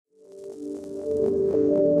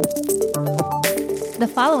The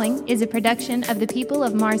following is a production of the people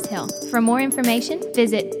of Mars Hill. For more information,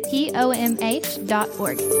 visit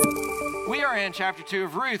pomh.org. We are in chapter 2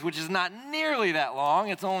 of Ruth, which is not nearly that long.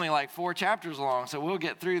 It's only like 4 chapters long, so we'll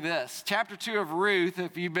get through this. Chapter 2 of Ruth,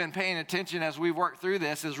 if you've been paying attention as we've worked through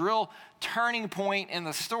this, is real turning point in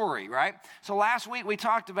the story, right? So last week we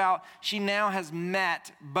talked about she now has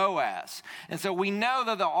met Boaz. And so we know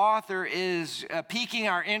that the author is piquing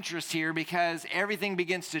our interest here because everything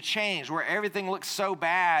begins to change. Where everything looks so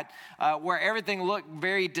bad, where everything looked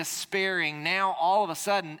very despairing, now all of a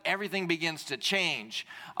sudden everything begins to change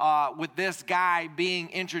with this guy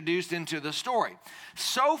being introduced into the story.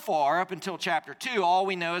 So far, up until chapter 2, all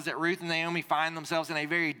we know is that Ruth and Naomi find themselves in a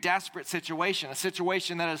very desperate situation, a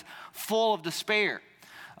situation that is full of despair.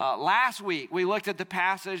 Last week, we looked at the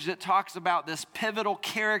passage that talks about this pivotal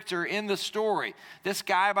character in the story, this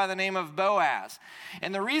guy by the name of Boaz.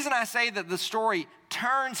 And the reason I say that the story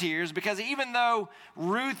turns here is because even though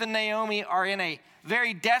Ruth and Naomi are in a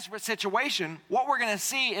very desperate situation, what we're going to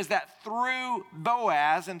see is that through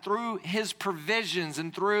Boaz and through his provisions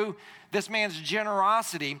and through this man's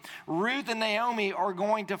generosity, Ruth and Naomi are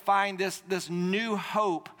going to find this new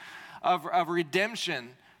hope of redemption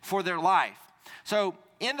for their life. So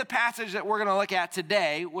in the passage that we're going to look at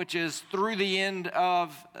today, which is through the end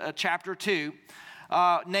of chapter 2,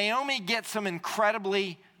 Naomi gets some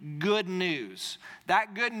incredibly good news.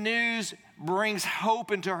 That good news brings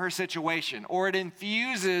hope into her situation, or it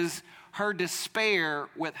infuses her despair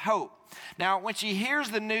with hope. Now, when she hears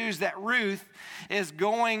the news that Ruth is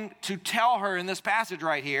going to tell her in this passage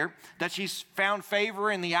right here, that she's found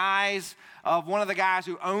favor in the eyes of one of the guys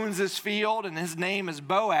who owns this field, and his name is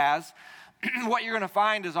Boaz, what you're going to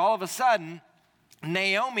find is all of a sudden,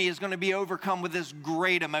 Naomi is going to be overcome with this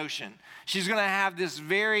great emotion. She's going to have this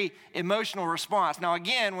very emotional response. Now,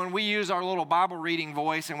 again, when we use our little Bible reading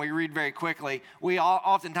voice and we read very quickly, we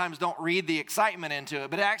oftentimes don't read the excitement into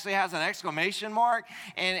it, but it actually has an exclamation mark,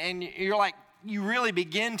 and you're like, you really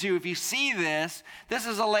begin to, if you see this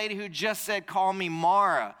is a lady who just said, call me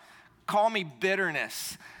Mara, call me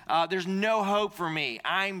bitterness. There's no hope for me.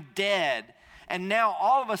 I'm dead. And now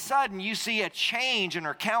all of a sudden you see a change in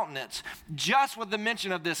her countenance just with the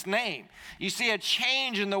mention of this name. You see a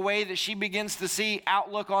change in the way that she begins to see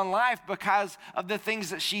outlook on life because of the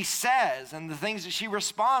things that she says and the things that she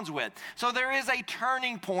responds with. So there is a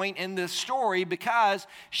turning point in this story because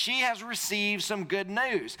she has received some good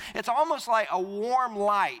news. It's almost like a warm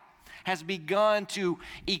light has begun to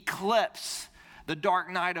eclipse the dark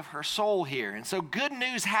night of her soul here. And so good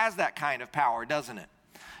news has that kind of power, doesn't it?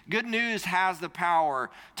 Good news has the power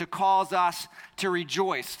to cause us to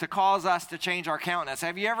rejoice, to cause us to change our countenance.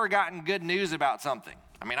 Have you ever gotten good news about something?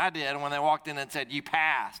 I mean, I did when they walked in and said, you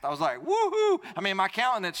passed. I was like, woohoo. I mean, my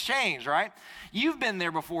countenance changed, right? You've been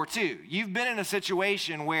there before too. You've been in a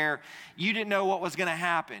situation where you didn't know what was going to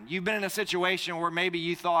happen. You've been in a situation where maybe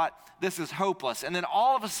you thought this is hopeless. And then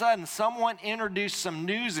all of a sudden, someone introduced some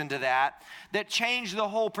news into that changed the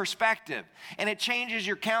whole perspective. And it changes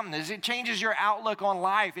your countenance. It changes your outlook on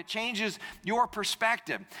life. It changes your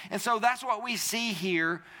perspective. And so that's what we see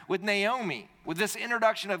here with Naomi, with this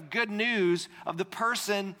introduction of good news of the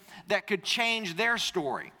person that could change their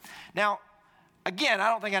story. Now, again, I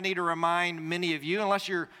don't think I need to remind many of you, unless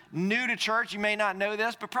you're new to church, you may not know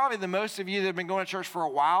this, but probably the most of you that have been going to church for a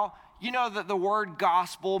while, you know that the word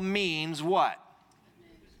gospel means what?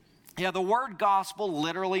 Yeah, the word gospel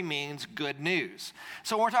literally means good news.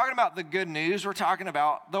 So when we're talking about the good news, we're talking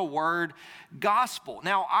about the word gospel.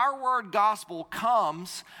 Now, our word gospel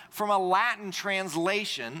comes from a Latin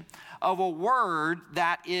translation of a word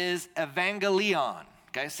that is evangelion.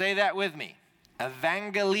 Okay, say that with me.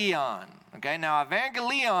 Evangelion. Okay, now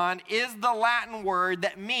evangelion is the Latin word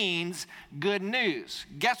that means good news.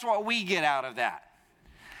 Guess what we get out of that?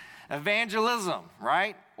 Evangelism,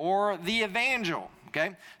 right? Or the evangel.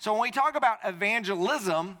 Okay, so when we talk about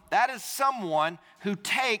evangelism, that is someone who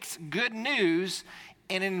takes good news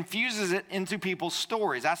and infuses it into people's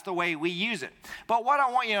stories. That's the way we use it. But what I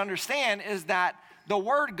want you to understand is that the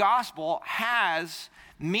word gospel has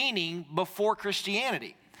meaning before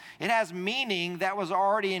Christianity. It has meaning that was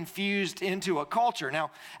already infused into a culture.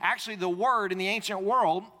 Now, actually, the word in the ancient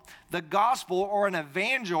world, the gospel or an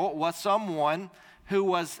evangel was someone who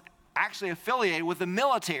was actually affiliated with the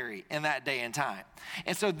military in that day and time.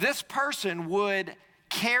 And so this person would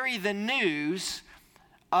carry the news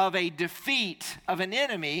of a defeat of an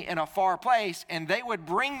enemy in a far place, and they would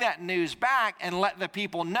bring that news back and let the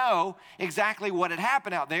people know exactly what had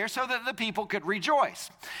happened out there so that the people could rejoice.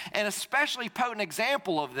 An especially potent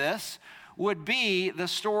example of this would be the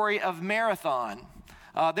story of Marathon.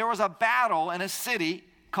 There was a battle in a city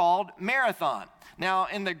called Marathon. Now,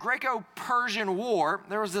 in the Greco-Persian War,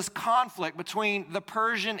 there was this conflict between the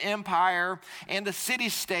Persian Empire and the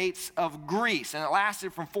city-states of Greece, and it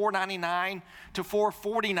lasted from 499 to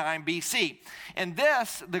 449 BC. And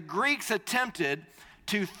the Greeks attempted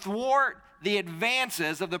to thwart the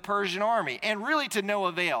advances of the Persian army, and really to no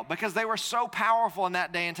avail, because they were so powerful in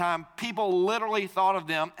that day and time, people literally thought of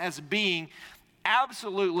them as being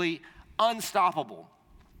absolutely unstoppable.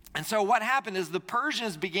 And so what happened is the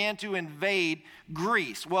Persians began to invade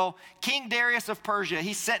Greece. Well, King Darius of Persia,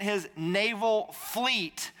 he sent his naval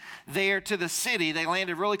fleet there to the city. They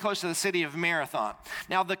landed really close to the city of Marathon.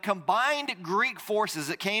 Now, the combined Greek forces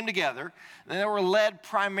that came together, they were led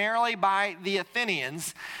primarily by the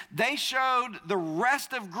Athenians. They showed the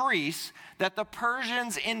rest of Greece that the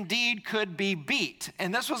Persians indeed could be beat.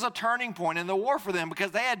 And this was a turning point in the war for them,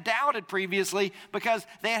 because they had doubted previously, because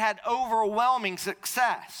they had overwhelming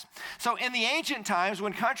success. So in the ancient times,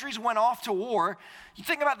 when countries went off to war, you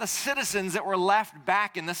think about the citizens that were left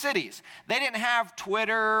back in the cities. They didn't have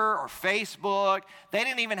Twitter or Facebook. They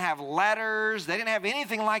didn't even have letters. They didn't have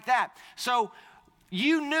anything like that. So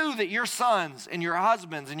you knew that your sons and your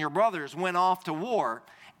husbands and your brothers went off to war,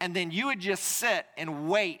 and then you would just sit and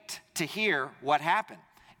wait to hear what happened.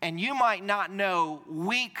 And you might not know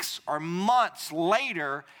weeks or months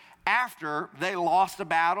later after they lost a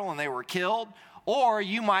battle and they were killed, or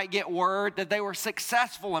you might get word that they were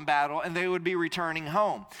successful in battle and they would be returning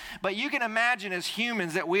home. But you can imagine as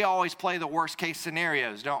humans that we always play the worst case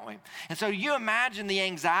scenarios, don't we? And so you imagine the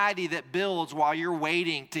anxiety that builds while you're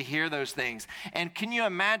waiting to hear those things. And can you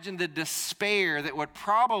imagine the despair that would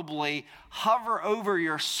probably hover over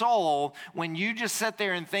your soul when you just sit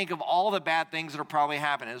there and think of all the bad things that are probably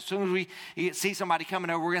happening? As soon as we see somebody coming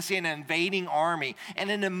over, we're going to see an invading army. And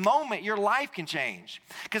in a moment, your life can change.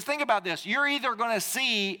 Because think about this. You're either going to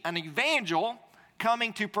see an evangel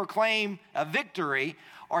coming to proclaim a victory,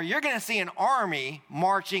 or you're going to see an army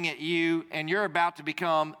marching at you, and you're about to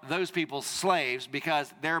become those people's slaves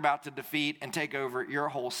because they're about to defeat and take over your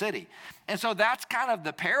whole city. And so that's kind of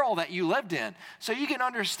the peril that you lived in. So you can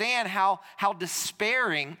understand how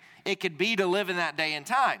despairing it could be to live in that day and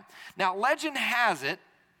time. Now, legend has it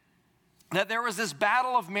that there was this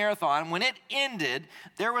battle of Marathon. When it ended,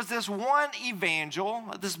 there was this one evangel,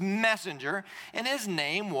 this messenger, and his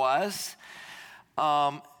name was,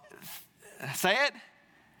 say it?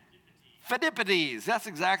 Phidippides. That's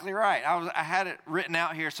exactly right. I had it written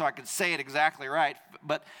out here so I could say it exactly right.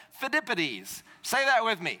 But Phidippides. Say that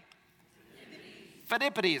with me.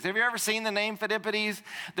 Phidippides. Have you ever seen the name Phidippides?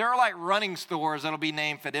 There are like running stores that'll be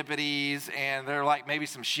named Phidippides, and there are like maybe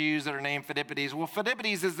some shoes that are named Phidippides. Well,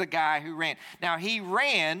 Phidippides is the guy who ran. Now, he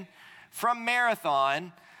ran from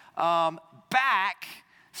Marathon back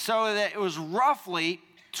so that it was roughly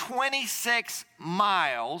 26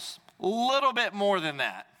 miles, a little bit more than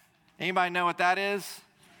that. Anybody know what that is?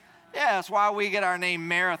 Yeah, that's why we get our name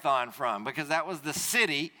Marathon from, because that was the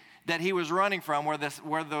city that he was running from where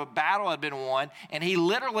the battle had been won, and he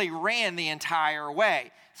literally ran the entire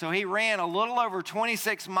way. So he ran a little over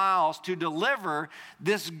 26 miles to deliver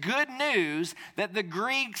this good news that the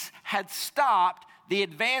Greeks had stopped the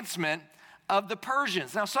advancement of the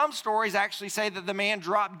Persians. Now, some stories actually say that the man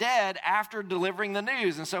dropped dead after delivering the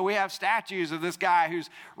news. And so we have statues of this guy who's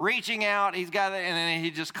reaching out, and then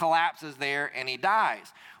he just collapses there and he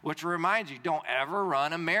dies. Which reminds you, don't ever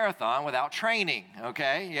run a marathon without training,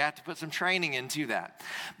 okay? You have to put some training into that.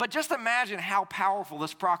 But just imagine how powerful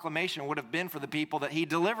this proclamation would have been for the people that he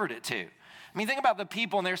delivered it to. I mean, think about the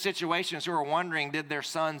people in their situations who are wondering, did their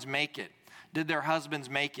sons make it? Did their husbands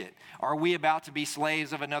make it? Are we about to be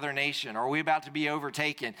slaves of another nation? Are we about to be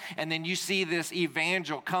overtaken? And then you see this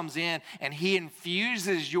evangel comes in and he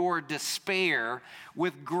infuses your despair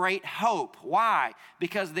with great hope. Why?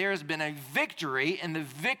 Because there has been a victory, and the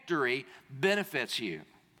victory benefits you.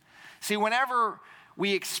 See, whenever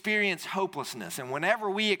we experience hopelessness and whenever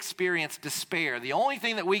we experience despair, the only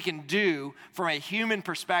thing that we can do from a human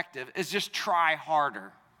perspective is just try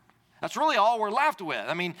harder. That's really all we're left with.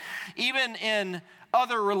 I mean, even in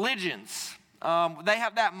other religions, they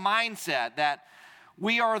have that mindset that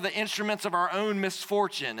we are the instruments of our own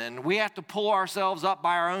misfortune, and we have to pull ourselves up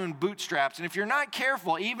by our own bootstraps. And if you're not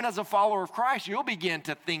careful, even as a follower of Christ, you'll begin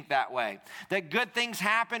to think that way. That good things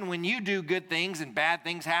happen when you do good things, and bad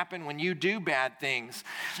things happen when you do bad things.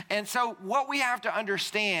 And so what we have to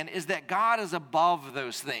understand is that God is above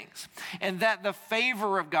those things, and that the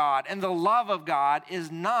favor of God and the love of God is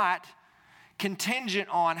not contingent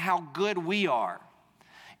on how good we are.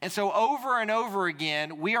 And so over and over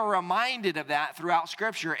again, we are reminded of that throughout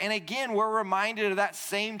Scripture. And again, we're reminded of that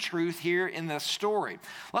same truth here in this story.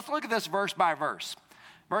 Let's look at this verse by verse.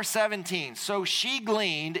 Verse 17, so she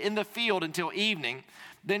gleaned in the field until evening.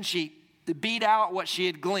 Then she beat out what she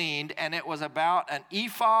had gleaned, and it was about an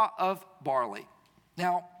ephah of barley.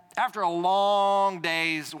 Now, after a long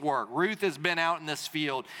day's work, Ruth has been out in this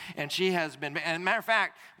field, and she has been, and matter of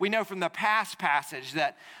fact, we know from the past passage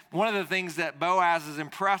that one of the things that Boaz is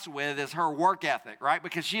impressed with is her work ethic, right?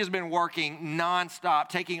 Because she has been working nonstop,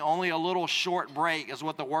 taking only a little short break is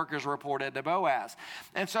what the workers reported to Boaz.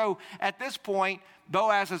 And so at this point,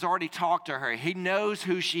 Boaz has already talked to her. He knows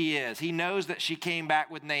who she is. He knows that she came back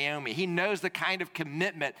with Naomi. He knows the kind of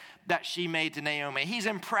commitment that she made to Naomi. He's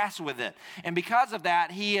impressed with it. And because of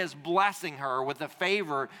that, he is blessing her with the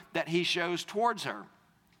favor that he shows towards her.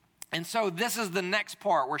 And so this is the next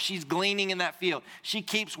part where she's gleaning in that field. She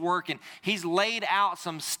keeps working. He's laid out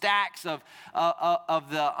some stacks of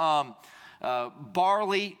the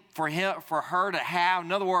barley for her to have.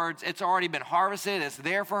 In other words, it's already been harvested. It's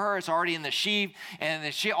there for her. It's already in the sheaf.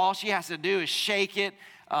 And all she has to do is shake it,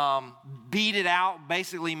 beat it out.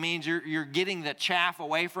 Basically means you're getting the chaff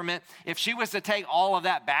away from it. If she was to take all of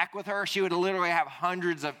that back with her, she would literally have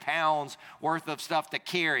hundreds of pounds worth of stuff to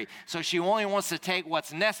carry. So she only wants to take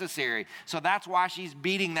what's necessary. So that's why she's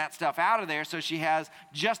beating that stuff out of there, so she has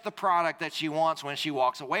just the product that she wants when she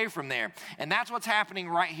walks away from there. And that's what's happening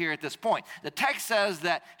right here at this point. The text says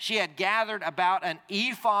that she had gathered about an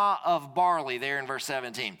ephah of barley there in verse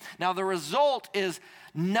 17. Now the result is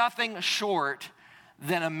nothing short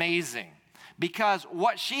than amazing, because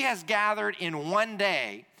what she has gathered in one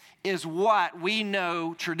day is what we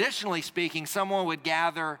know, traditionally speaking, someone would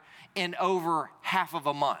gather in over half of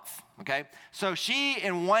a month, okay? So she,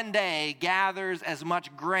 in one day, gathers as much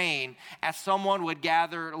grain as someone would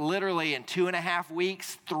gather literally in 2.5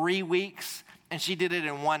 weeks, 3 weeks, and she did it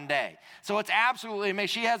in one day. So it's absolutely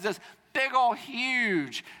amazing. She has this big old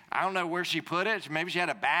huge, I don't know where she put it. Maybe she had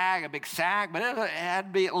a bag, a big sack, but it had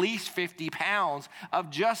to be at least 50 pounds of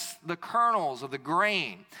just the kernels of the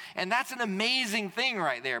grain. And that's an amazing thing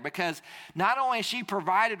right there, because not only is she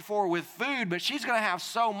provided for with food, but she's going to have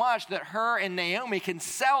so much that her and Naomi can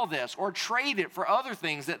sell this or trade it for other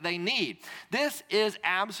things that they need. This is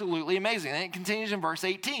absolutely amazing. And it continues in verse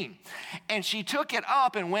 18. And she took it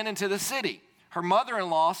up and went into the city. Her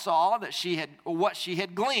mother-in-law saw that what she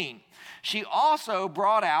had gleaned. She also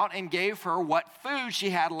brought out and gave her what food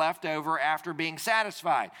she had left over after being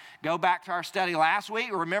satisfied. Go back to our study last week.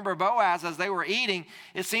 Remember Boaz, as they were eating,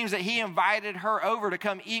 it seems that he invited her over to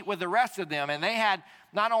come eat with the rest of them. And they had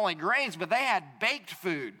not only grains, but they had baked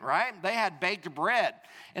food, right? They had baked bread.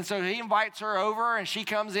 And so he invites her over, and she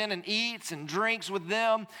comes in and eats and drinks with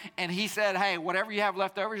them. And he said, hey, whatever you have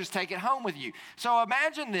left over, just take it home with you. So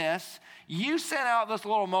imagine this. You sent out this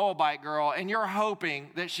little Moabite girl, and you're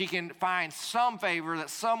hoping that she can find some favor, that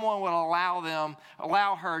someone would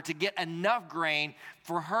allow her to get enough grain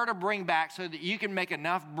for her to bring back so that you can make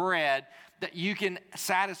enough bread that you can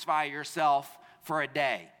satisfy yourself for a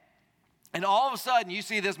day. And all of a sudden, you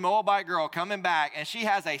see this Moabite girl coming back, and she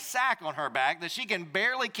has a sack on her back that she can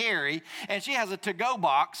barely carry, and she has a to-go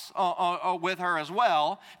box with her as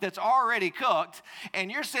well that's already cooked. And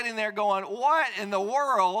you're sitting there going, what in the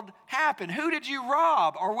world happened? Who did you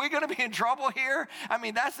rob? Are we going to be in trouble here? I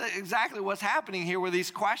mean, that's exactly what's happening here with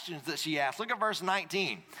these questions that she asked. Look at verse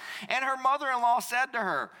 19. And her mother-in-law said to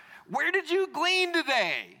her, where did you glean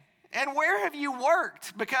today? And where have you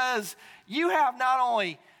worked? Because you have not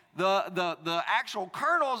only the actual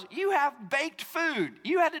kernels, you have baked food.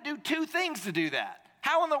 You had to do 2 things to do that.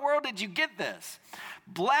 How in the world did you get this?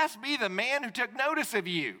 Blessed be the man who took notice of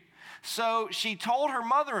you. So she told her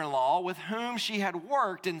mother-in-law with whom she had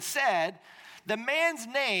worked and said, the man's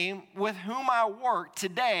name with whom I worked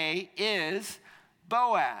today is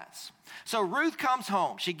Boaz. So Ruth comes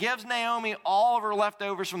home. She gives Naomi all of her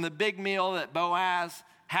leftovers from the big meal that Boaz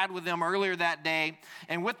had with them earlier that day.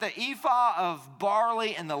 And with the ephah of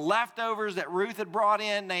barley and the leftovers that Ruth had brought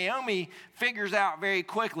in, Naomi figures out very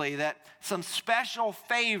quickly that some special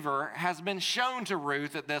favor has been shown to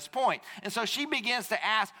Ruth at this point. And so she begins to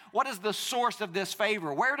ask, what is the source of this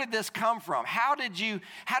favor? Where did this come from? How did you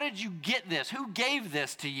get this? Who gave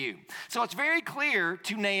this to you? So it's very clear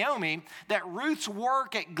to Naomi that Ruth's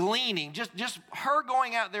work at gleaning, just her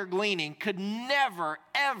going out there gleaning, could never,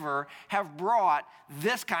 ever have brought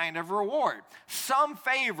this kind of reward. Some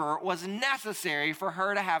favor was necessary for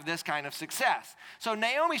her to have this kind of success. So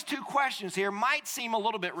Naomi's 2 questions here might seem a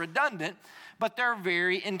little bit redundant, but they're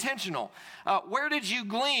very intentional. Where did you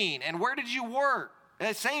glean and where did you work?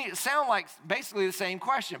 It sound like basically the same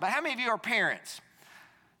question, but how many of you are parents?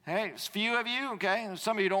 Hey, it's a few of you, okay?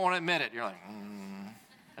 Some of you don't want to admit it. You're like,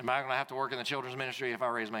 am I going to have to work in the children's ministry if I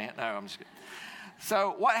raise my hand? No, I'm just kidding.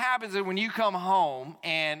 So what happens is when you come home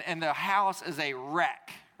and the house is a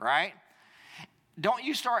wreck, right? Don't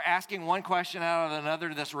you start asking one question out of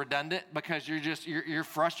another that's redundant because you're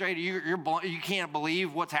frustrated, you can't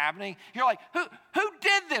believe what's happening? You're like, who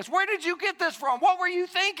did this? Where did you get this from? What were you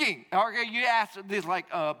thinking? Or you ask this like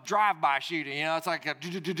a drive-by shooting, it's like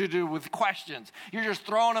with questions. You're just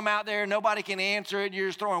throwing them out there, nobody can answer it, you're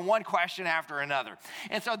just throwing one question after another.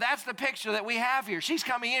 And so that's the picture that we have here. She's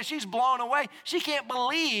coming in, she's blown away. She can't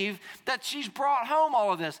believe that she's brought home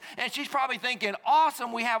all of this. And she's probably thinking,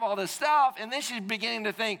 awesome, we have all this stuff. And then she's beginning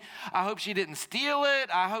to think, I hope she didn't steal it.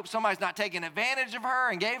 I hope somebody's not taking advantage of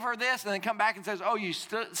her and gave her this and then come back and says, oh, you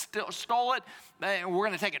stole it. And we're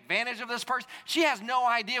going to take advantage of this person. She has no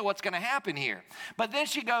idea what's going to happen here. But then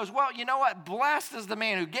she goes, well, you know what? Blessed is the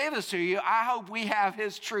man who gave this to you. I hope we have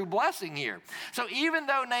his true blessing here. So even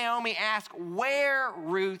though Naomi asked where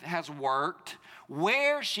Ruth has worked,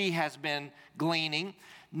 where she has been gleaning,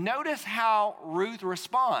 notice how Ruth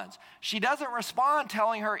responds. She doesn't respond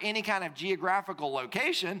telling her any kind of geographical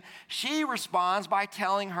location. She responds by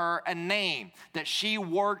telling her a name, that she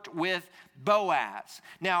worked with Boaz.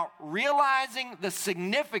 Now, realizing the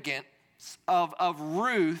significance of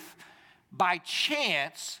Ruth, by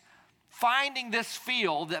chance, finding this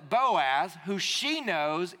field that Boaz, who she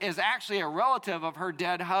knows is actually a relative of her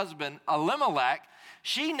dead husband, Elimelech,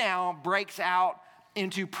 she now breaks out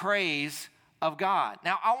into praise of God.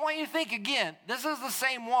 Now, I want you to think again, this is the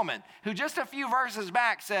same woman who just a few verses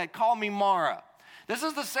back said, call me Mara. This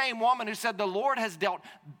is the same woman who said, the Lord has dealt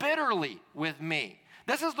bitterly with me.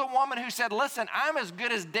 This is the woman who said, listen, I'm as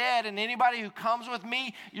good as dead, and anybody who comes with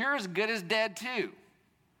me, you're as good as dead too.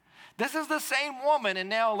 This is the same woman, and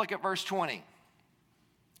now look at verse 20.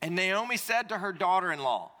 And Naomi said to her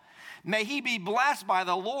daughter-in-law, may he be blessed by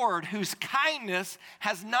the Lord, whose kindness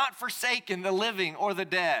has not forsaken the living or the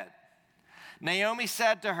dead. Naomi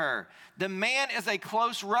said to her, the man is a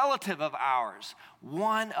close relative of ours,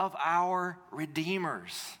 one of our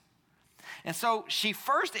redeemers. And so she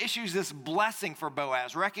first issues this blessing for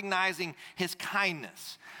Boaz, recognizing his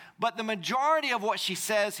kindness. But the majority of what she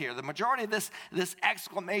says here, the majority of this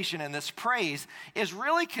exclamation and this praise is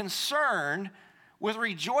really concerned with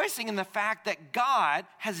rejoicing in the fact that God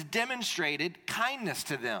has demonstrated kindness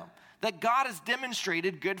to them, that God has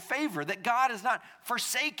demonstrated good favor, that God has not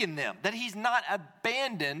forsaken them, that he's not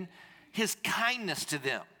abandoned his kindness to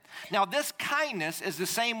them. Now, this kindness is the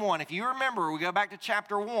same one. If you remember, we go back to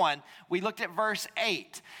chapter 1, we looked at verse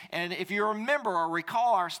 8. And if you remember or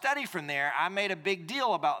recall our study from there, I made a big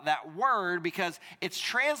deal about that word because it's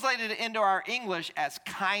translated into our English as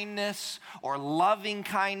kindness or loving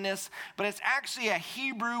kindness, but it's actually a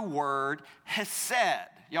Hebrew word, hesed.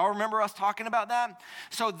 Y'all remember us talking about that?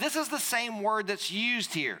 So this is the same word that's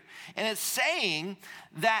used here. And it's saying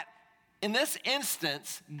that in this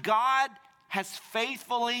instance, God has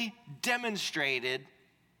faithfully demonstrated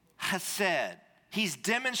hesed. He's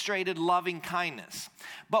demonstrated loving kindness.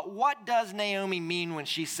 But what does Naomi mean when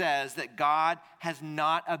she says that God has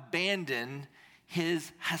not abandoned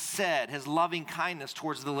his hesed, his loving kindness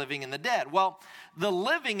towards the living and the dead? Well, the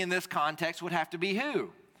living in this context would have to be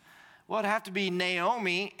who? Well, it'd have to be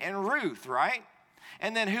Naomi and Ruth, right?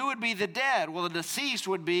 And then who would be the dead? Well, the deceased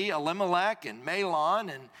would be Elimelech and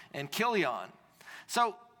Mahlon and Chilion.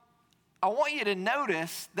 So I want you to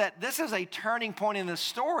notice that this is a turning point in the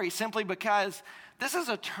story simply because this is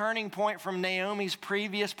a turning point from Naomi's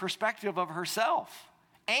previous perspective of herself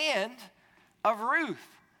and of Ruth.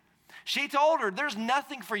 She told her, there's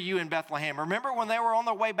nothing for you in Bethlehem. Remember when they were on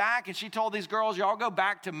their way back and she told these girls, y'all go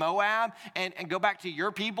back to Moab and go back to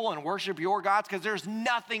your people and worship your gods because there's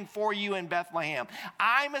nothing for you in Bethlehem.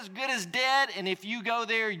 I'm as good as dead, and if you go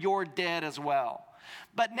there, you're dead as well.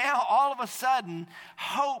 But now all of a sudden,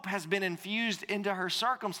 hope has been infused into her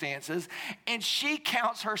circumstances, and she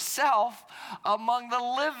counts herself among the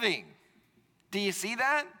living. Do you see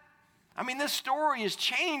that? I mean, this story is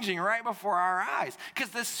changing right before our eyes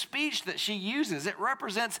because this speech that she uses, it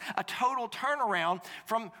represents a total turnaround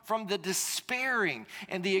from the despairing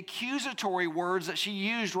and the accusatory words that she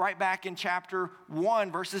used right back in chapter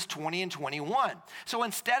 1, verses 20 and 21. So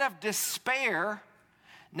instead of despair,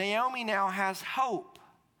 Naomi now has hope.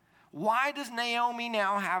 Why does Naomi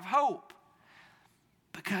now have hope?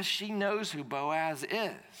 Because she knows who Boaz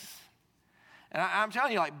is. And I'm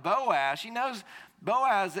telling you, like Boaz, she knows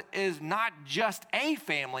Boaz is not just a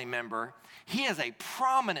family member. He is a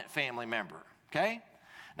prominent family member, okay?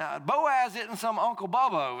 Now, Boaz isn't some Uncle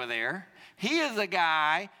Bubba over there. He is a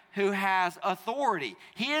guy who has authority.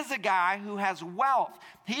 He is a guy who has wealth.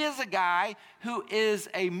 He is a guy who is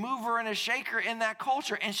a mover and a shaker in that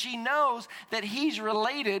culture. And she knows that he's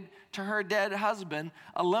related to her dead husband,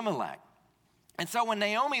 Elimelech. And so when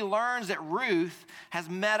Naomi learns that Ruth has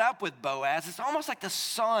met up with Boaz, it's almost like the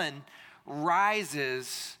sun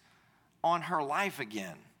rises on her life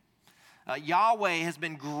again. Yahweh has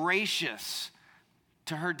been gracious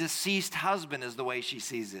to her deceased husband, is the way she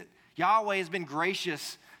sees it. Yahweh has been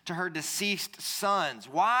gracious to her deceased sons.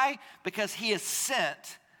 Why? Because he has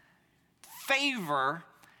sent favor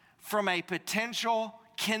from a potential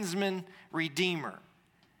kinsman redeemer.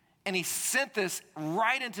 And he sent this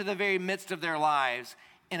right into the very midst of their lives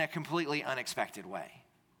in a completely unexpected way.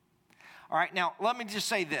 All right, now let me just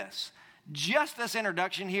say this. Just this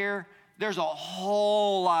introduction here, there's a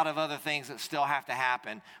whole lot of other things that still have to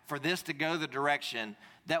happen for this to go the direction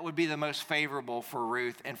that would be the most favorable for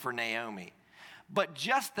Ruth and for Naomi. But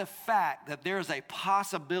just the fact that there's a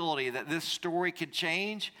possibility that this story could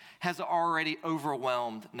change has already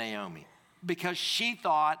overwhelmed Naomi, because she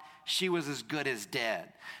thought she was as good as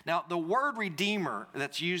dead. Now, the word redeemer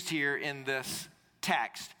that's used here in this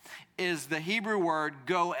text is the Hebrew word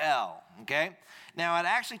goel, okay? Now, it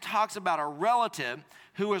actually talks about a relative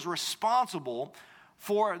who is responsible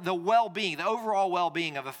for the well-being, the overall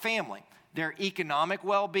well-being of a family. Their economic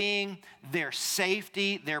well-being, their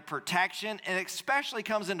safety, their protection, and it especially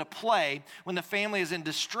comes into play when the family is in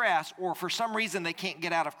distress or for some reason they can't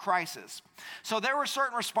get out of crisis. So there were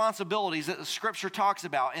certain responsibilities that the scripture talks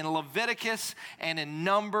about in Leviticus and in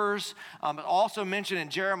Numbers, also mentioned in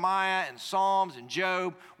Jeremiah and Psalms and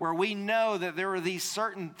Job, where we know that there are these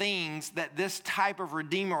certain things that this type of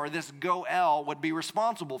redeemer or this goel would be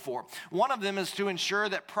responsible for. One of them is to ensure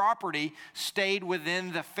that property stayed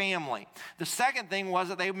within the family. The second thing was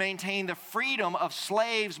that they maintained the freedom of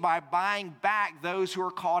slaves by buying back those who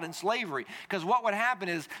were caught in slavery. Because what would happen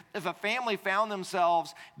is if a family found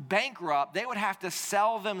themselves bankrupt, they would have to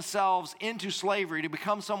sell themselves into slavery to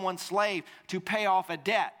become someone's slave to pay off a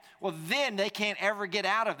debt. Well, then they can't ever get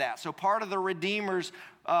out of that. So part of the Redeemer's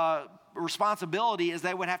responsibility is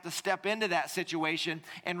they would have to step into that situation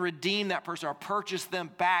and redeem that person or purchase them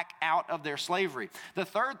back out of their slavery. The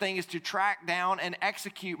third thing is to track down and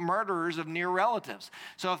execute murderers of near relatives.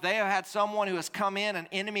 So if they have had someone who has come in, an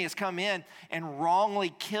enemy has come in and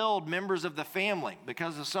wrongly killed members of the family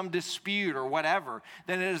because of some dispute or whatever,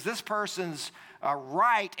 then it is this person's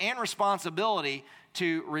right and responsibility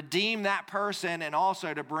to redeem that person and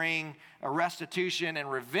also to bring a restitution and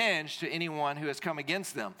revenge to anyone who has come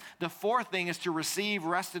against them. The fourth thing is to receive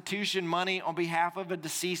restitution money on behalf of a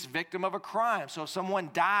deceased victim of a crime. So if someone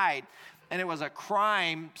died and it was a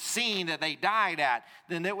crime scene that they died at,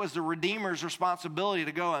 then it was the Redeemer's responsibility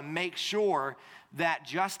to go and make sure that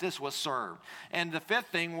justice was served. And the fifth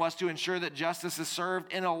thing was to ensure that justice is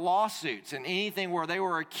served in lawsuits and anything where they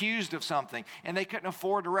were accused of something and they couldn't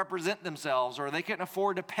afford to represent themselves or they couldn't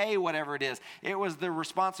afford to pay whatever it is. It was the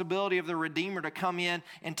responsibility of the Redeemer to come in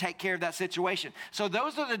and take care of that situation. So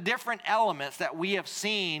those are the different elements that we have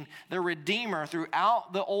seen the Redeemer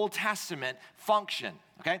throughout the Old Testament function.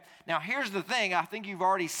 Okay? Now here's the thing, I think you've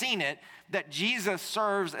already seen it, that Jesus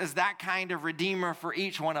serves as that kind of Redeemer for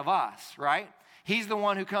each one of us, right? He's the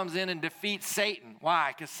one who comes in and defeats Satan.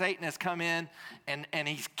 Why? Because Satan has come in and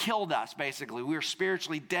he's killed us, basically. We're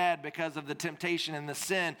spiritually dead because of the temptation and the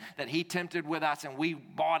sin that he tempted with us, and we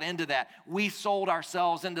bought into that. We sold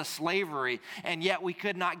ourselves into slavery, and yet we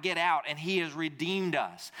could not get out, and he has redeemed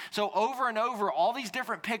us. So over and over, all these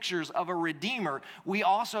different pictures of a redeemer, we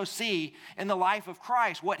also see in the life of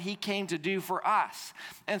Christ what he came to do for us.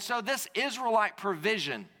 And so this Israelite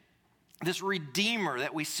provision, this redeemer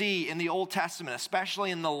that we see in the Old Testament,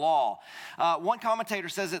 especially in the law. One commentator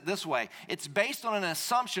says it this way: it's based on an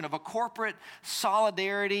assumption of a corporate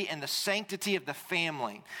solidarity and the sanctity of the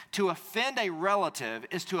family. To offend a relative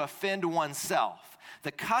is to offend oneself.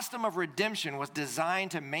 The custom of redemption was designed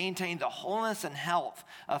to maintain the wholeness and health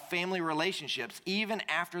of family relationships even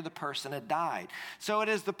after the person had died. So it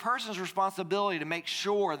is the person's responsibility to make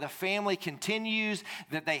sure the family continues,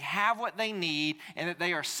 that they have what they need, and that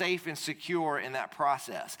they are safe and secure in that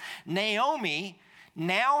process. Naomi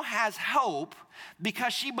now has hope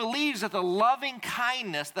because she believes that the loving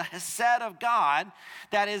kindness, the Hesed of God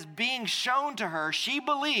that is being shown to her, she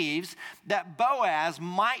believes that Boaz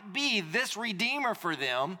might be this redeemer for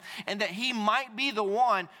them and that he might be the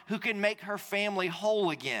one who can make her family whole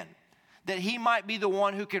again. That he might be the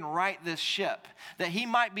one who can right this ship. That he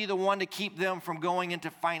might be the one to keep them from going into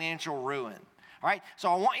financial ruin. All right, so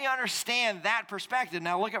I want you to understand that perspective.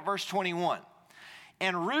 Now look at verse 21.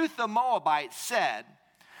 And Ruth the Moabite said,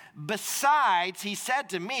 Besides, he said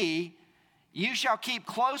to me, you shall keep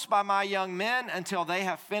close by my young men until they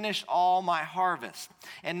have finished all my harvest.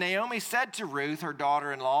 And Naomi said to Ruth, her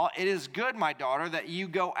daughter-in-law, it is good, my daughter, that you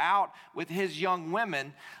go out with his young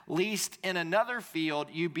women, lest in another field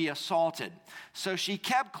you be assaulted. So she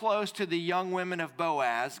kept close to the young women of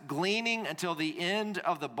Boaz, gleaning until the end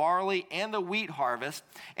of the barley and the wheat harvest,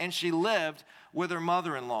 and she lived with her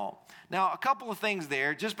mother-in-law. Now, a couple of things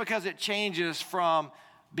there, just because it changes from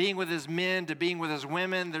being with his men to being with his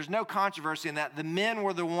women, there's no controversy in that. The men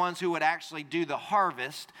were the ones who would actually do the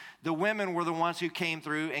harvest. The women were the ones who came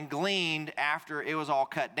through and gleaned after it was all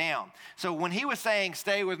cut down. So when he was saying,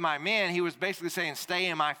 stay with my men, he was basically saying, stay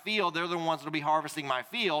in my field. They're the ones that will be harvesting my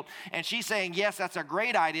field. And she's saying, yes, that's a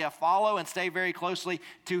great idea. Follow and stay very closely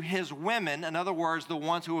to his women. In other words, the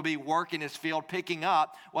ones who will be working his field, picking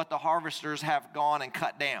up what the harvesters have gone and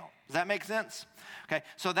cut down. Does that make sense? Okay,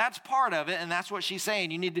 so that's part of it, and that's what she's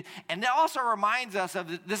saying. You need to, and it also reminds us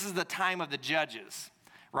of this is the time of the judges,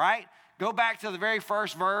 right? Go back to the very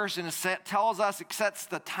first verse, and it tells us, it sets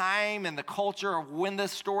the time and the culture of when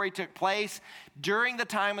this story took place during the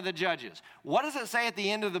time of the judges. What does it say at the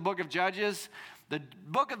end of the book of Judges? The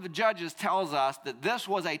book of the Judges tells us that this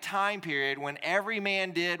was a time period when every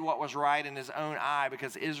man did what was right in his own eye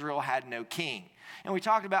because Israel had no king. And we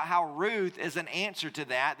talked about how Ruth is an answer to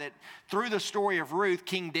that through the story of Ruth,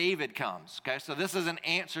 King David comes. Okay, so this is an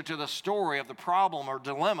answer to the story of the problem or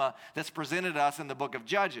dilemma that's presented us in the book of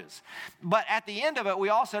Judges. But at the end of it, we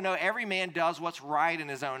also know every man does what's right in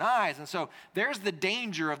his own eyes. And so there's the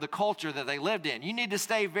danger of the culture that they lived in. You need to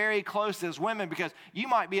stay very close as women because you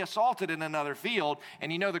might be assaulted in another field.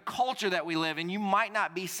 And you know the culture that we live in, you might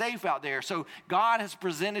not be safe out there. So God has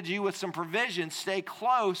presented you with some provisions. Stay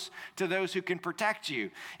close to those who can protect you.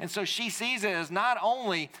 And so she sees it as not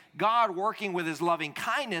only God working with his loving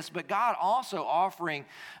kindness, but God also offering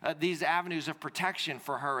these avenues of protection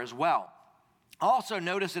for her as well. Also,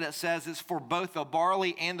 notice that it says it's for both the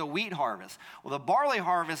barley and the wheat harvest. Well, the barley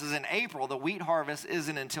harvest is in April. The wheat harvest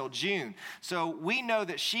isn't until June. So we know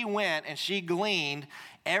that she went and she gleaned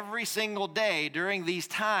every single day during these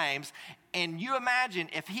times. And you imagine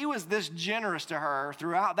if he was this generous to her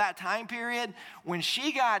throughout that time period, when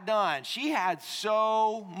she got done, she had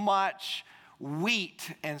so much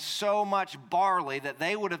wheat and so much barley that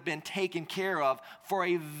they would have been taken care of for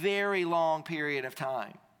a very long period of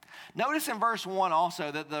time. Notice in verse 1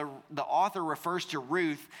 also that the author refers to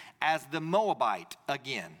Ruth as the Moabite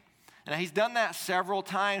again. And he's done that several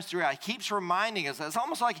times throughout. He keeps reminding us. It's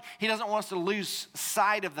almost like he doesn't want us to lose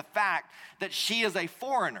sight of the fact that she is a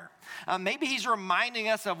foreigner. Maybe he's reminding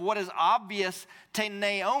us of what is obvious to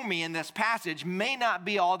Naomi in this passage may not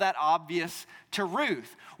be all that obvious to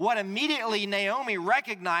Ruth. What immediately Naomi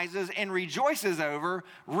recognizes and rejoices over,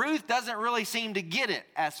 Ruth doesn't really seem to get it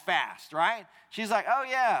as fast, right? She's like, oh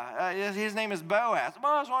yeah, his name is Boaz.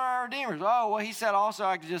 Boaz, one of our redeemers. Oh, well, he said also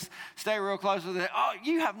I could just stay real close with it. Oh,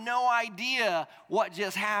 you have no idea what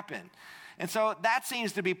just happened. And so that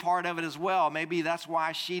seems to be part of it as well. Maybe that's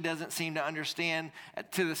why she doesn't seem to understand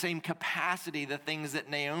to the same capacity the things that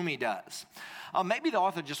Naomi does. Maybe the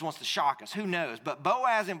author just wants to shock us. Who knows? But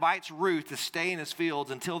Boaz invites Ruth to stay in his fields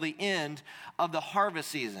until the end of the harvest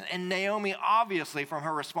season. And Naomi, obviously, from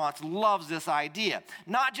her response, loves this idea.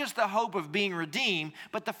 Not just the hope of being redeemed,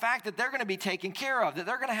 but the fact that they're going to be taken care of, that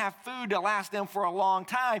they're going to have food to last them for a long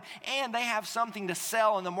time, and they have something to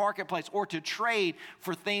sell in the marketplace or to trade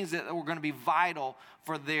for things that were going to be vital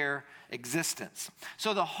for their existence.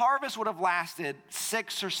 So the harvest would have lasted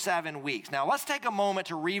 6 or 7 weeks. Now let's take a moment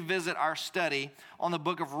to revisit our study on the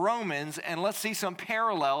book of Romans, and let's see some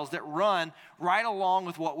parallels that run right along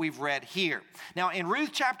with what we've read here. Now in Ruth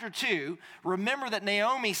chapter 2, remember that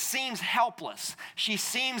Naomi seems helpless. She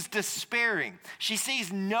seems despairing. She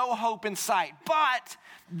sees no hope in sight. But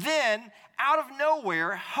then out of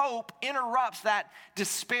nowhere, hope interrupts that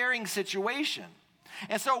despairing situation.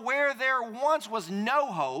 And so where there once was no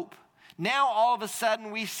hope, now all of a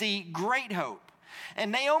sudden we see great hope.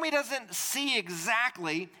 And Naomi doesn't see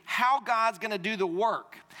exactly how God's going to do the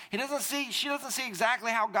work. She doesn't see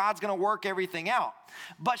exactly how God's going to work everything out.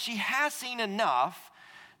 But she has seen enough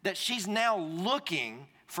that she's now looking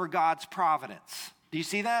for God's providence. Do you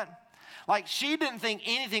see that? Like she didn't think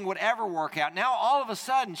anything would ever work out. Now all of a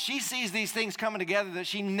sudden she sees these things coming together that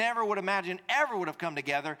she never would imagine ever would have come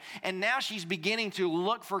together. And now she's beginning to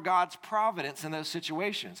look for God's providence in those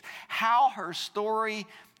situations. How her story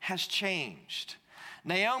has changed.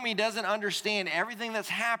 Naomi doesn't understand everything that's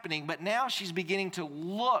happening, but now she's beginning to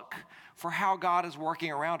look for how God is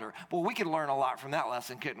working around her. Well, we could learn a lot from that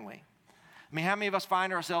lesson, couldn't we? I mean, how many of us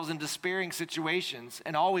find ourselves in despairing situations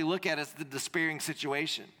and all we look at is the despairing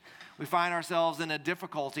situation? We find ourselves in a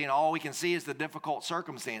difficulty and all we can see is the difficult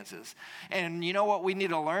circumstances. And you know what we need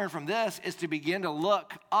to learn from this is to begin to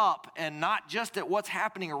look up and not just at what's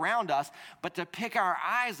happening around us, but to pick our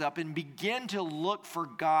eyes up and begin to look for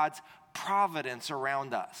God's providence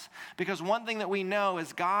around us. Because one thing that we know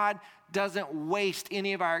is God doesn't waste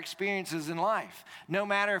any of our experiences in life. No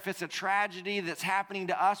matter if it's a tragedy that's happening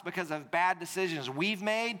to us because of bad decisions we've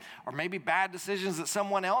made or maybe bad decisions that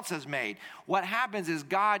someone else has made. What happens is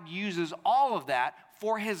God uses all of that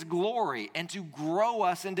for his glory and to grow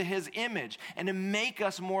us into his image and to make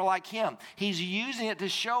us more like him. He's using it to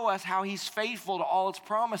show us how he's faithful to all its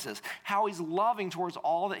promises, how he's loving towards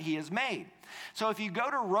all that he has made. So if you go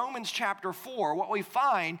to Romans chapter 4, what we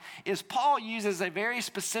find is Paul uses a very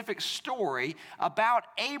specific story about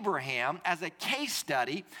Abraham as a case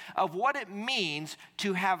study of what it means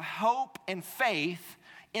to have hope and faith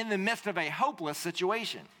in the midst of a hopeless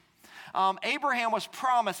situation. Abraham was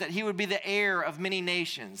promised that he would be the heir of many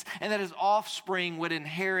nations and that his offspring would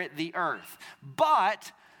inherit the earth.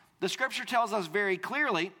 But the scripture tells us very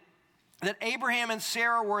clearly that Abraham and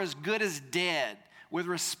Sarah were as good as dead with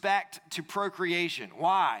respect to procreation.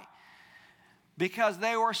 Why? Because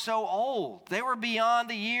they were so old. They were beyond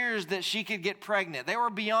the years that she could get pregnant. They were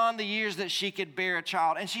beyond the years that she could bear a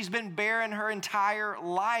child. And she's been barren her entire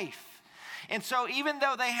life. And so even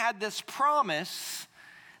though they had this promise,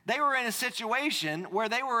 they were in a situation where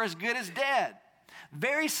they were as good as dead.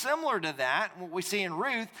 Very similar to that, what we see in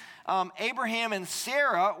Ruth, Abraham and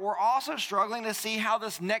Sarah were also struggling to see how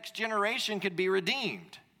this next generation could be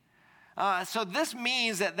redeemed. So this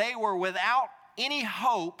means that they were without any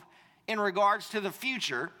hope in regards to the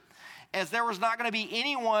future, as there was not going to be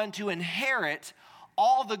anyone to inherit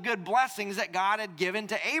all the good blessings that God had given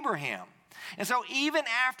to Abraham. And so even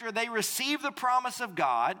after they received the promise of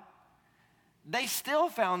God, they still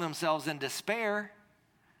found themselves in despair.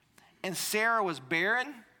 And Sarah was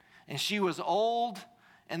barren, and she was old,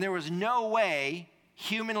 and there was no way,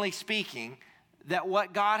 humanly speaking, that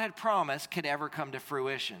what God had promised could ever come to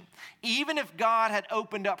fruition. Even if God had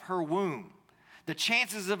opened up her womb, the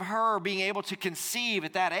chances of her being able to conceive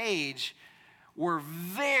at that age were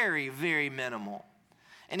very, very minimal.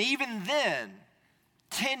 And even then,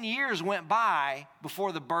 10 years went by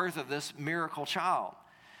before the birth of this miracle child.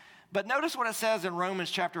 But notice what it says in Romans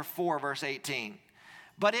chapter 4, verse 18.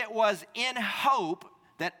 But it was in hope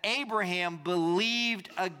that Abraham believed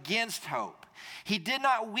against hope. He did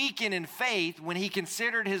not weaken in faith when he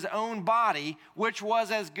considered his own body, which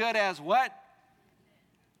was as good as what?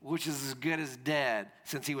 Which is as good as dead,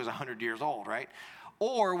 since he was 100 years old, right?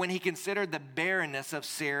 Or when he considered the barrenness of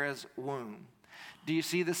Sarah's womb. Do you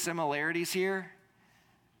see the similarities here?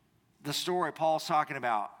 The story Paul's talking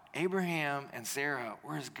about, Abraham and Sarah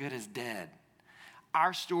were as good as dead.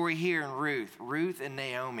 Our story here in Ruth and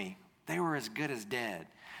Naomi, they were as good as dead.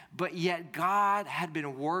 But yet God had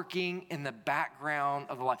been working in the background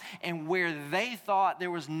of the life. And where they thought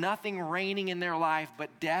there was nothing reigning in their life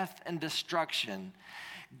but death and destruction,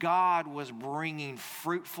 God was bringing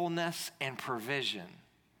fruitfulness and provision.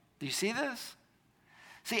 Do you see this?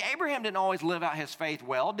 See, Abraham didn't always live out his faith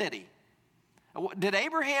well, did he? Did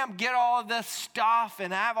Abraham get all of this stuff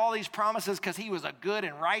and have all these promises because he was a good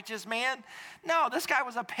and righteous man? No, this guy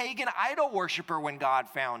was a pagan idol worshiper when God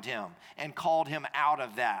found him and called him out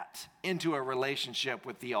of that into a relationship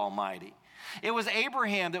with the Almighty. It was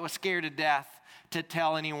Abraham that was scared to death to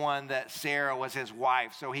tell anyone that Sarah was his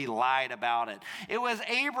wife, so he lied about it. It was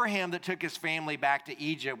Abraham that took his family back to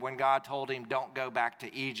Egypt when God told him, don't go back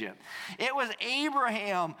to Egypt. It was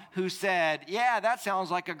Abraham who said, yeah, that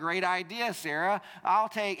sounds like a great idea, Sarah. I'll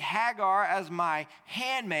take Hagar as my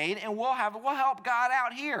handmaid, and we'll help God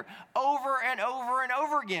out here. Over and over and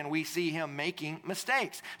over again, we see him making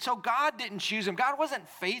mistakes. So God didn't choose him. God wasn't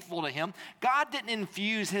faithful to him. God didn't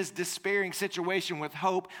infuse his despairing situation with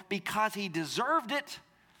hope because he deserved it.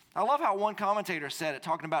 I love how one commentator said it,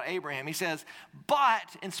 talking about Abraham. He says, but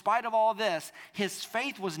in spite of all this, his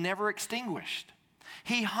faith was never extinguished.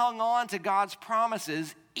 He hung on to God's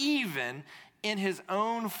promises even in his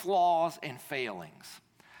own flaws and failings.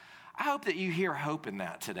 I hope that you hear hope in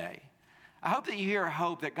that today. I hope that you hear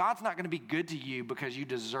hope that God's not going to be good to you because you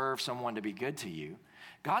deserve someone to be good to you.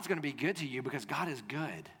 God's going to be good to you because God is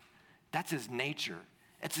good. That's his nature.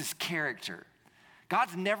 It's his character.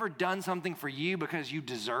 God's never done something for you because you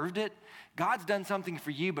deserved it. God's done something for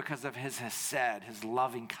you because of his hesed, his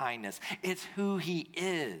loving kindness. It's who he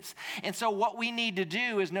is. And so what we need to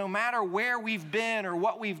do is no matter where we've been or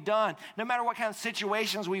what we've done, no matter what kind of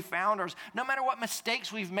situations we've found ourselves, no matter what mistakes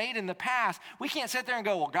we've made in the past, we can't sit there and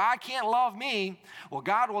go, well, God can't love me. Well,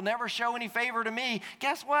 God will never show any favor to me.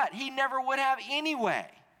 Guess what? He never would have anyway,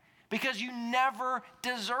 because you never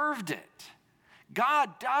deserved it.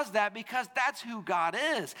 God does that because that's who God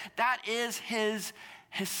is. That is his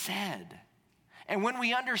hesed. And when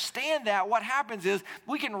we understand that, what happens is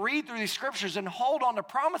we can read through these scriptures and hold on to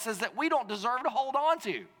promises that we don't deserve to hold on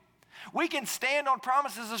to. We can stand on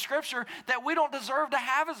promises of scripture that we don't deserve to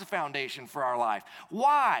have as a foundation for our life.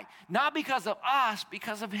 Why? Not because of us,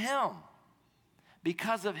 because of him.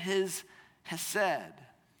 Because of his hesed.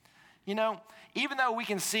 You know, even though we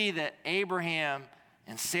can see that Abraham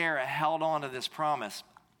and Sarah held on to this promise,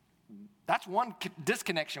 that's one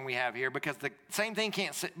disconnection we have here, because the same thing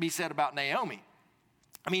can't be said about Naomi.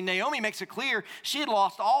 I mean, Naomi makes it clear she had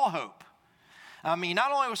lost all hope. I mean,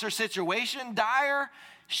 not only was her situation dire,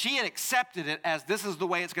 she had accepted it as this is the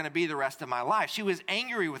way it's going to be the rest of my life. She was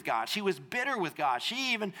angry with God. She was bitter with God.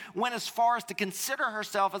 She even went as far as to consider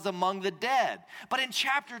herself as among the dead. But in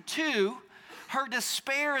chapter 2, her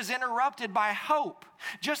despair is interrupted by hope,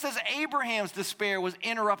 just as Abraham's despair was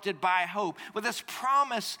interrupted by hope, with this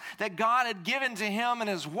promise that God had given to him and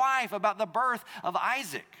his wife about the birth of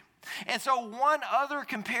Isaac. And so one other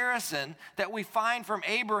comparison that we find from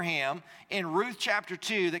Abraham in Ruth chapter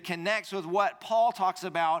 2 that connects with what Paul talks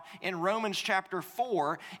about in Romans chapter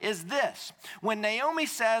 4 is this. When Naomi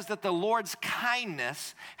says that the Lord's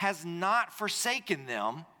kindness has not forsaken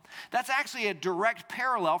them, that's actually a direct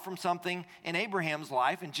parallel from something in Abraham's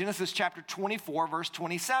life in Genesis chapter 24, verse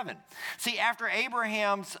 27. See, after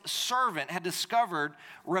Abraham's servant had discovered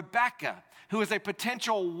Rebekah, who is a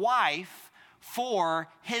potential wife for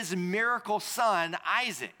his miracle son,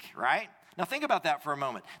 Isaac, right? Now think about that for a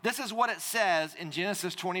moment. This is what it says in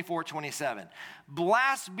Genesis 24, 27.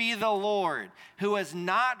 Blessed be the Lord who has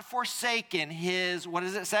not forsaken his, what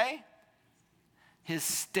does it say? His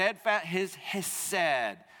steadfast, his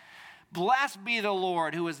hesed. Blessed be the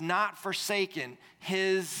Lord who has not forsaken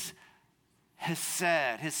his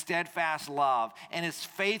hesed, his steadfast love, and his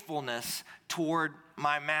faithfulness toward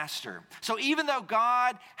my master. So even though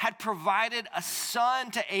God had provided a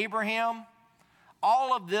son to Abraham,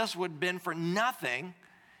 all of this would have been for nothing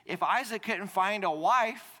if Isaac couldn't find a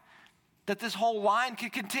wife that this whole line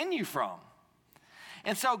could continue from.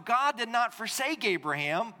 And so God did not forsake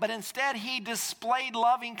Abraham, but instead he displayed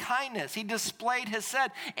loving kindness. He displayed hesed,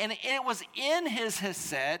 and it was in his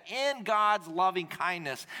hesed, in God's loving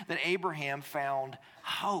kindness, that Abraham found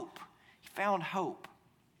hope. He found hope.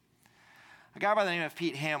 A guy by the name of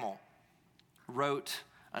Pete Hamill wrote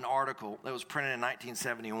an article that was printed in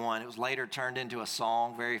 1971. It was later turned into a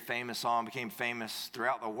song, very famous song, became famous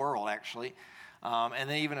throughout the world, actually. And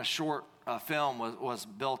then even a short film was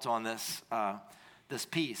built on this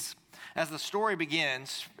piece. As the story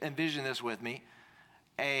begins, envision this with me.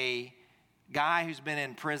 A guy who's been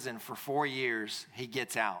in prison for 4 years, he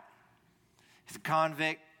gets out. He's a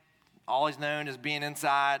convict, always known as being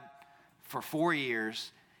inside for 4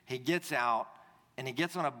 years. He gets out, and he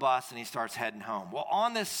gets on a bus, and he starts heading home. Well,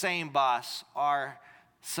 on this same bus are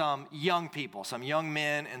some young people, some young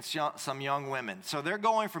men and some young women. So they're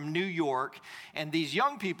going from New York, and these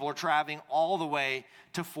young people are traveling all the way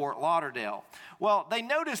to Fort Lauderdale. Well, they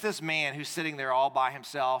notice this man who's sitting there all by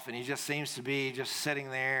himself, and he just seems to be just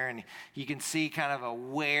sitting there, and you can see kind of a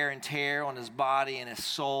wear and tear on his body and his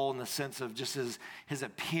soul in the sense of just his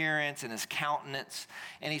appearance and his countenance.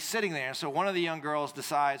 And he's sitting there, and so one of the young girls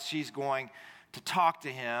decides she's going to talk to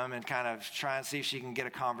him and kind of try and see if she can get a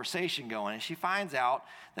conversation going. And she finds out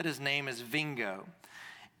that his name is Vingo.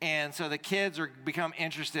 And so the kids become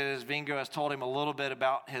interested as Vingo has told him a little bit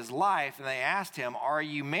about his life. And they asked him, "Are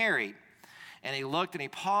you married?" And he looked and he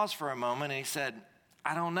paused for a moment and he said,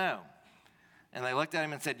 "I don't know." And they looked at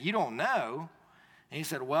him and said, "You don't know?" And he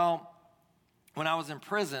said, "Well, when I was in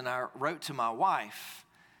prison, I wrote to my wife."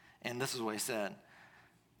 And this is what he said.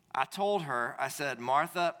 "I told her, I said,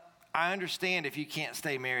 Martha, I understand if you can't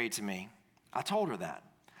stay married to me." I told her that.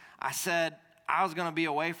 I said I was going to be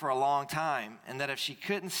away for a long time, and that if she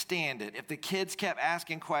couldn't stand it, if the kids kept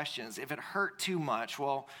asking questions, if it hurt too much,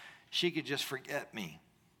 well, she could just forget me,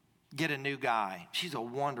 get a new guy. She's a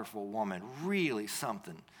wonderful woman, really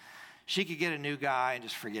something. She could get a new guy and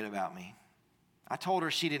just forget about me. I told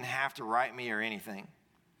her she didn't have to write me or anything,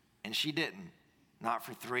 and she didn't, not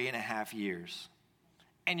for 3.5 years.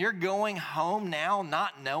 And you're going home now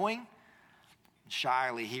not knowing?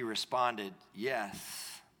 Shyly, he responded,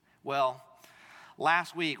 yes. Well,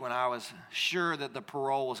 last week when I was sure that the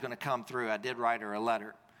parole was going to come through, I did write her a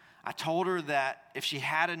letter. I told her that if she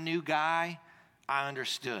had a new guy, I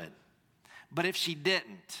understood. But if she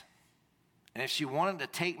didn't, and if she wanted to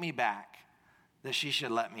take me back, that she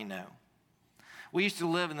should let me know. We used to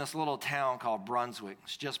live in this little town called Brunswick.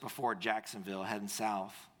 It's just before Jacksonville, heading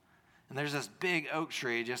south. And there's this big oak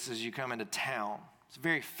tree just as you come into town. It's a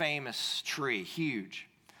very famous tree, huge.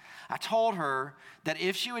 I told her that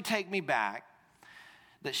if she would take me back,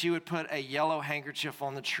 that she would put a yellow handkerchief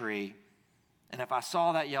on the tree. And if I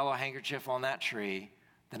saw that yellow handkerchief on that tree,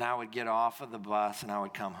 then I would get off of the bus and I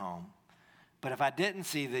would come home. But if I didn't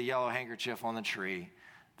see the yellow handkerchief on the tree,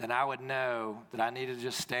 then I would know that I needed to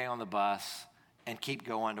just stay on the bus and keep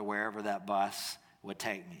going to wherever that bus would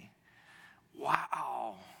take me.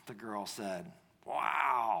 Wow, the girl said.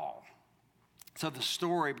 Wow. So the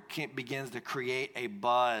story begins to create a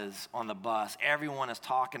buzz on the bus. Everyone is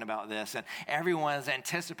talking about this, and everyone is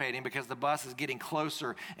anticipating because the bus is getting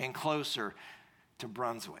closer and closer to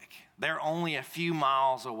Brunswick. They're only a few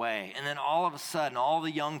miles away. And then all of a sudden, all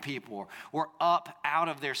the young people were up out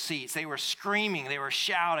of their seats. They were screaming, they were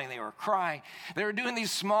shouting, they were crying. They were doing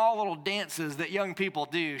these small little dances that young people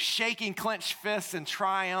do, shaking clenched fists in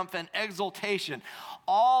triumph and exultation,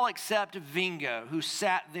 all except Vingo, who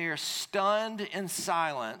sat there stunned in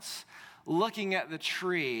silence, looking at the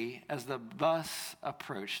tree as the bus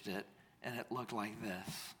approached it, and it looked like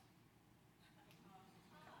this.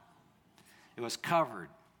 It was covered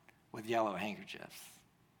with yellow handkerchiefs.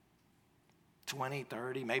 20,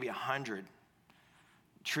 30, maybe 100.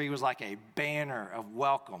 The tree was like a banner of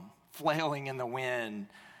welcome, flailing in the wind,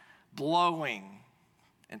 blowing,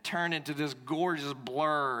 and turned into this gorgeous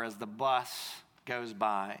blur as the bus goes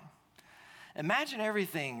by. Imagine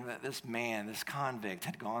everything that this man, this convict,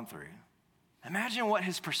 had gone through. Imagine what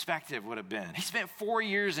his perspective would have been. He spent 4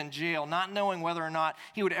 years in jail, not knowing whether or not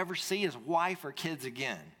he would ever see his wife or kids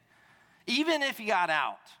again. Even if he got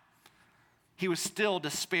out, he was still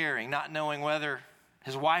despairing, not knowing whether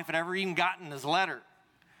his wife had ever even gotten his letter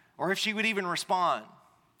or if she would even respond.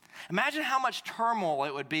 Imagine how much turmoil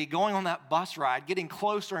it would be going on that bus ride, getting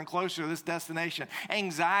closer and closer to this destination,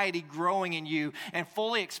 anxiety growing in you, and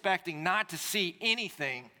fully expecting not to see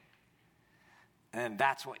anything. And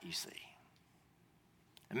that's what you see.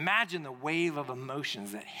 Imagine the wave of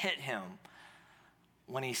emotions that hit him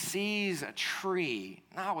when he sees a tree,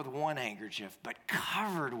 not with one handkerchief, but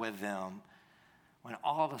covered with them, when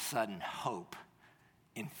all of a sudden hope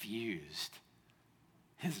infused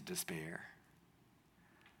his despair.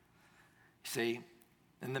 See,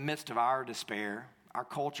 in the midst of our despair, our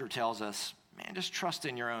culture tells us, man, just trust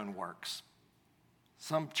in your own works.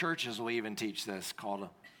 Some churches will even teach this, called a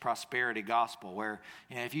prosperity gospel, where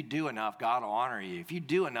if you do enough, God will honor you. If you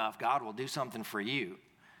do enough, God will do something for you.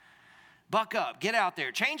 Buck up, get out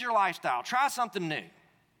there, change your lifestyle, try something new.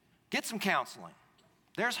 Get some counseling.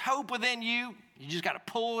 There's hope within you. You just got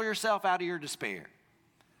to pull yourself out of your despair.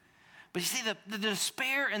 But you see, the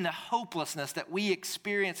despair and the hopelessness that we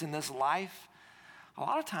experience in this life, a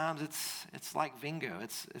lot of times it's like Vingo.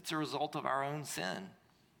 It's a result of our own sin.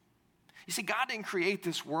 You see, God didn't create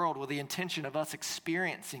this world with the intention of us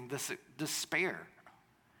experiencing this despair.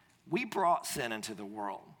 We brought sin into the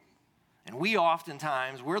world. And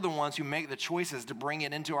we're the ones who make the choices to bring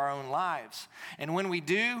it into our own lives. And when we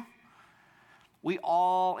do, we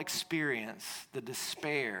all experience the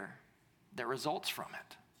despair that results from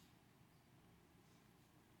it.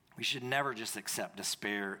 We should never just accept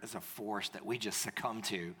despair as a force that we just succumb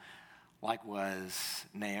to, like was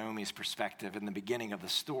Naomi's perspective in the beginning of the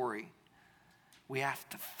story. We have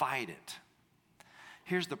to fight it.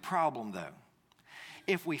 Here's the problem, though.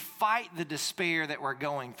 If we fight the despair that we're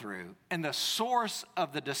going through, and the source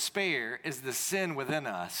of the despair is the sin within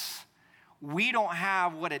us, we don't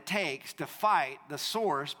have what it takes to fight the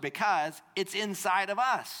source because it's inside of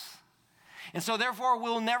us. And so therefore,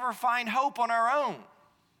 we'll never find hope on our own.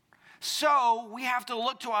 So we have to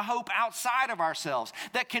look to a hope outside of ourselves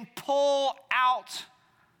that can pull out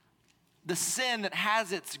the sin that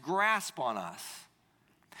has its grasp on us.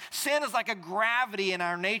 Sin is like a gravity in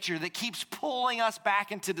our nature that keeps pulling us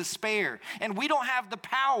back into despair. And we don't have the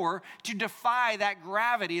power to defy that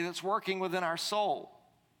gravity that's working within our soul.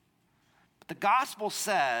 But the gospel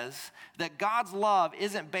says that God's love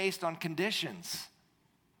isn't based on conditions.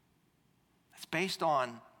 It's based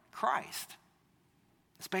on Christ.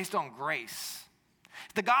 It's based on grace.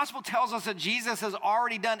 The gospel tells us that Jesus has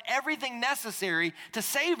already done everything necessary to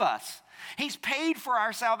save us. He's paid for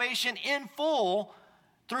our salvation in full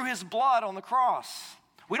through his blood on the cross.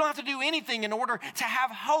 We don't have to do anything in order to have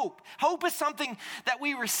hope. Hope is something that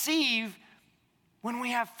we receive when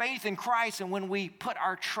we have faith in Christ and when we put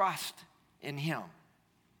our trust in him.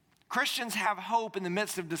 Christians have hope in the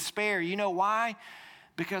midst of despair. You know why?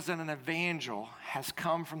 Because an evangel has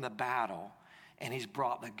come from the battle and he's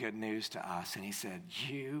brought the good news to us. And he said,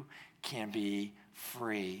 you can be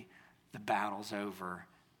free. The battle's over.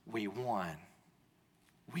 We won.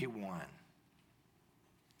 We won.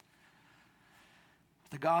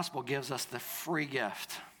 The gospel gives us the free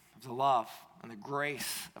gift of the love and the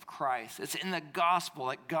grace of Christ. It's in the gospel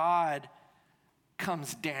that God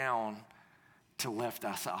comes down to lift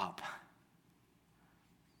us up.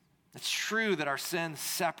 It's true that our sin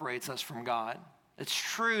separates us from God. It's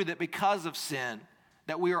true that because of sin,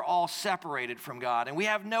 that we are all separated from God and we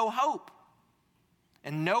have no hope.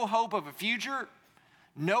 And no hope of a future,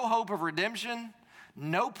 no hope of redemption,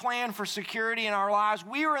 no plan for security in our lives.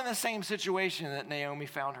 We were in the same situation that Naomi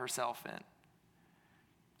found herself in.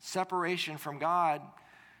 Separation from God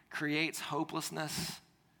creates hopelessness.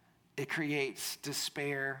 It creates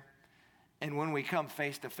despair. And when we come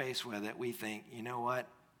face to face with it, we think, you know what?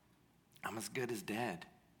 I'm as good as dead.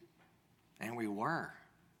 And we were.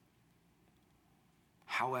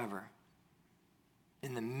 However,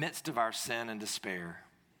 in the midst of our sin and despair,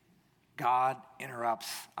 God interrupts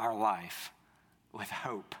our life with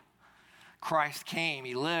hope. Christ came,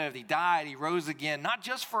 he lived, he died, he rose again, not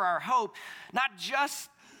just for our hope, not just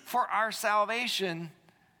for our salvation,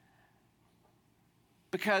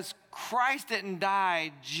 because Christ didn't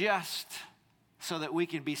die just so that we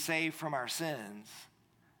could be saved from our sins.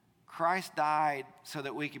 Christ died so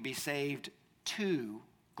that we could be saved to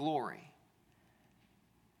glory.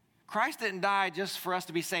 Christ didn't die just for us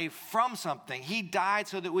to be saved from something. He died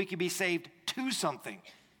so that we could be saved to something.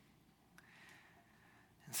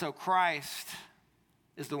 And so Christ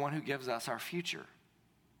is the one who gives us our future.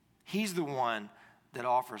 He's the one that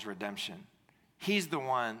offers redemption. He's the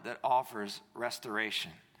one that offers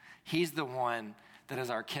restoration. He's the one that is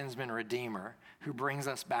our kinsman redeemer, who brings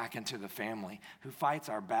us back into the family, who fights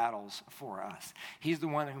our battles for us. He's the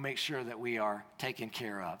one who makes sure that we are taken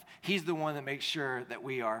care of. He's the one that makes sure that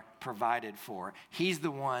we are provided for. He's the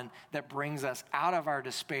one that brings us out of our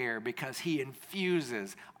despair because he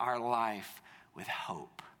infuses our life with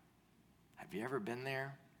hope. Have you ever been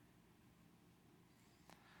there?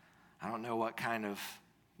 I don't know what kind of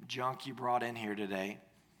junk you brought in here today,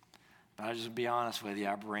 but I'll just be honest with you,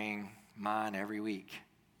 I bring mine every week.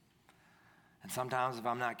 And sometimes if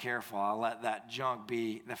I'm not careful, I'll let that junk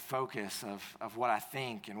be the focus of what I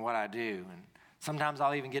think and what I do. And sometimes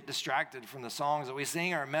I'll even get distracted from the songs that we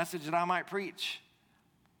sing or a message that I might preach.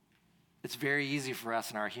 It's very easy for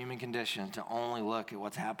us in our human condition to only look at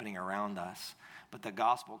what's happening around us. But the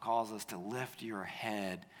gospel calls us to lift your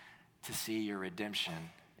head to see your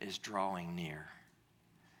redemption is drawing near.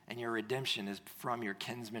 And your redemption is from your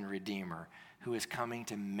kinsman redeemer who is coming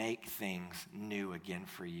to make things new again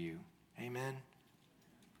for you. Amen?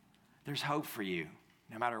 There's hope for you.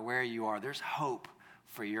 No matter where you are, there's hope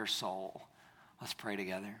for your soul. Let's pray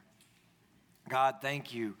together. God,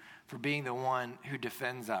 thank you for being the one who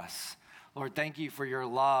defends us. Lord, thank you for your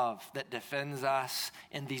love that defends us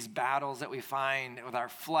in these battles that we find with our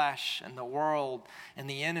flesh and the world and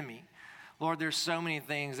the enemy. Lord, there's so many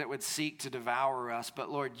things that would seek to devour us,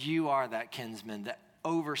 but Lord, you are that kinsman that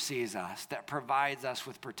oversees us, that provides us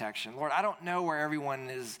with protection. Lord, I don't know where everyone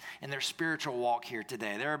is in their spiritual walk here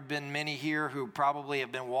today. There have been many here who probably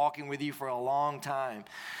have been walking with you for a long time.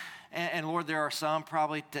 And Lord, there are some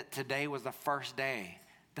probably that today was the first day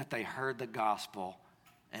that they heard the gospel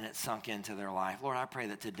and it sunk into their life. Lord, I pray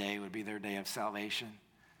that today would be their day of salvation.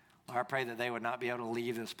 Lord, I pray that they would not be able to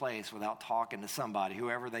leave this place without talking to somebody,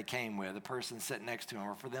 whoever they came with, the person sitting next to them,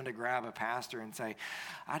 or for them to grab a pastor and say,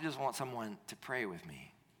 I just want someone to pray with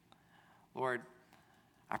me. Lord,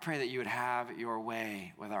 I pray that you would have your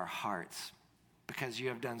way with our hearts because you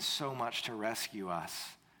have done so much to rescue us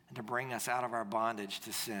and to bring us out of our bondage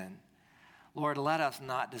to sin. Lord, let us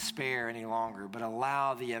not despair any longer, but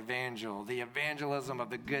allow the evangelism of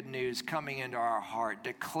the good news coming into our heart,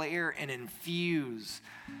 declare and infuse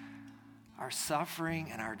our suffering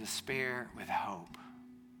and our despair with hope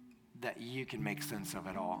that you can make sense of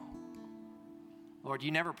it all. Lord,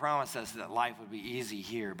 you never promised us that life would be easy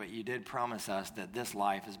here, but you did promise us that this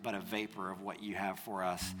life is but a vapor of what you have for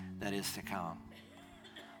us that is to come.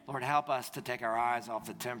 Lord, help us to take our eyes off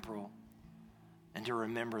the temporal and to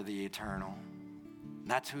remember the eternal.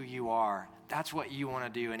 That's who you are. That's what you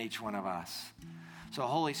want to do in each one of us. So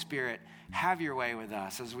Holy Spirit, have your way with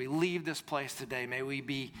us. As we leave this place today, may we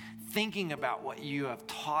be thinking about what you have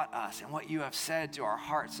taught us and what you have said to our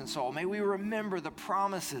hearts and soul. May we remember the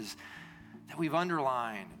promises that we've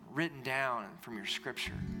underlined, written down from your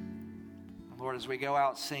scripture. Lord, as we go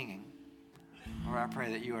out singing, Lord, I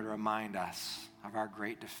pray that you would remind us of our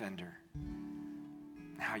great defender,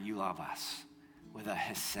 how you love us with a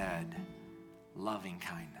Hesed, loving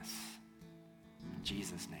kindness. In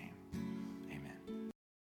Jesus' name.